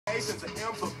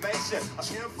generations of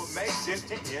information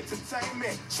and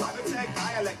entertainment. Try to take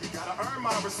dialect, you gotta earn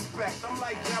my respect. I'm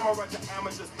like Gamma to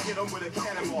amateurs, hit them with a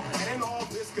cannonball. And in all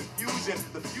this confusion,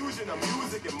 the fusion of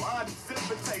music and mind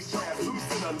dissipates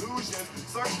translucent illusions.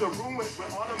 Search the ruins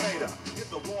with automator, hit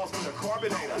the walls with a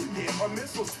carbonator. Hit or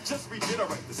missiles, just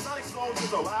regenerate. The sonic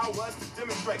soldiers allow us to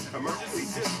demonstrate emergency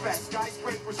dispatch,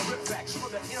 skyscrapers rip back, sure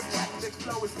the impact, this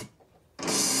flow is...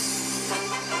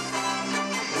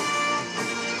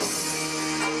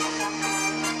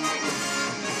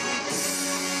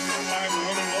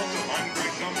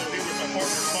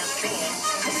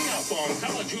 On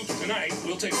College Hoops tonight,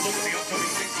 we'll take a look at the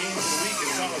upcoming big games of the week in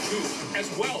college hoops, as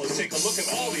well as take a look at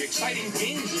all the exciting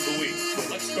games of the week. So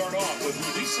let's start off with who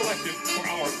we selected for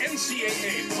our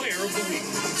NCAA Player of the Week.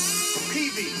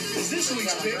 PV is this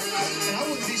week's pick, and I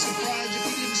wouldn't be surprised if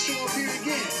he didn't show up here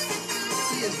again.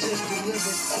 He has just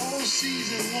delivered all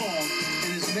season long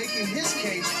and is making his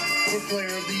case for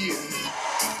Player of the Year.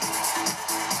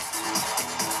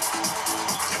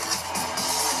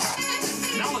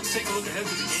 Now let's take a look ahead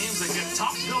to the games that get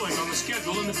top billing on the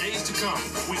schedule in the days to come.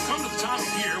 We've come to the time of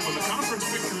year when the conference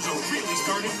pictures are really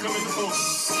starting to come into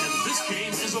focus. And this game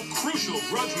is a crucial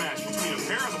grudge match between a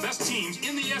pair of the best teams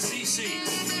in the SEC.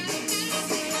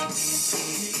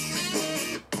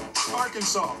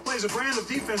 Arkansas plays a brand of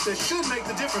defense that should make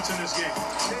the difference in this game.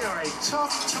 They are a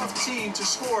tough team to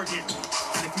score against.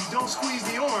 And if you don't squeeze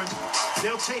the orange,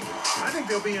 they'll take it. I think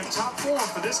they'll be in top form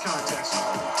for this contest.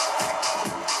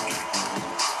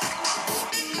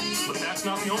 But that's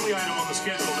not the only item on the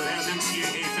schedule that has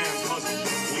NCAA fans buzzing.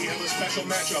 We have a special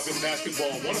matchup in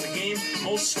basketball, one of the game's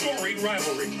most storied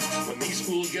rivalries. When these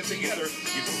schools get together,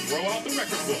 you can throw out the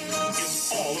record book.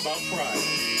 It's all about pride.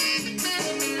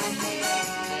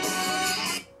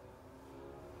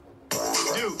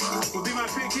 Duke would be my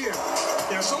pick here.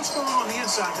 They're so strong on the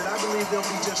inside that I believe they'll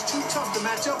be just too tough to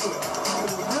match up with. But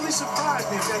it would really surprise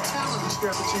me if that talent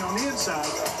discrepancy on the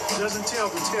inside doesn't tell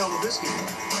the tale of this game.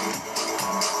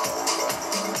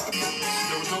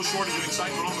 There was no shortage of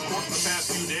excitement on the court in the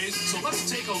past few days, so let's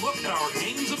take a look at our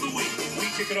games of the week. We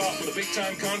kick it off with a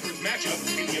big-time conference matchup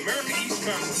in the America East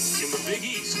Conference. In the Big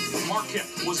East, Marquette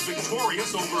was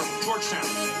victorious over Georgetown.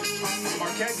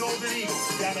 Marquette Golden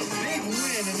Eagles got a big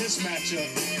win in this matchup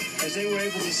as they were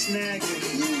able to snag a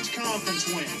huge conference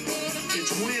win.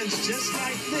 It's wins just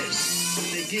like this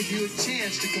that give you a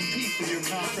chance to compete for your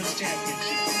conference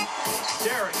championship.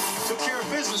 Derek took care of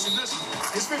business in this one.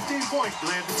 His 15 points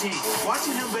led the team.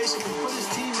 Watching him basically put his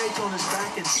teammates on his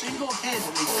back and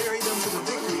single-handedly carry them to the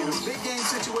victory in a big game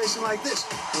situation like this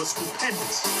was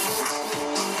stupendous.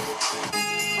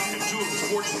 And two of the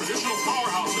sport's traditional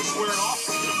powerhouses squared off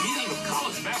in a meeting of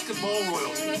college basketball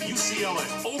royalty. UCLA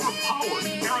overpowered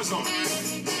Arizona.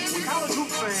 When college hoop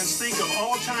fans think of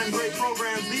all-time great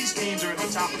programs, these teams are at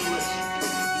the top of the list.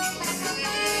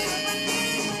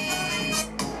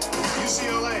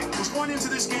 UCLA was going into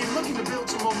this game looking to build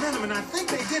some momentum, and I think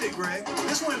they did it, Greg.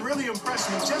 This one really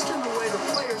impressed me just in the way the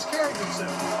players carried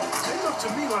themselves. They look to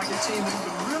me like a team that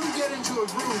could really get into a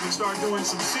groove and start doing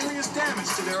some serious damage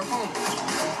to their opponents.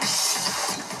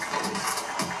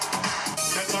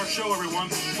 That's our show, everyone.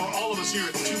 For all of us here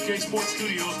at the 2K Sports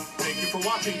Studios, thank you for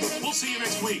watching. We'll see you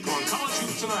next week on College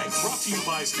Hoops Tonight, brought to you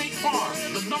by State Farm,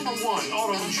 the #1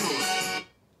 auto insurer.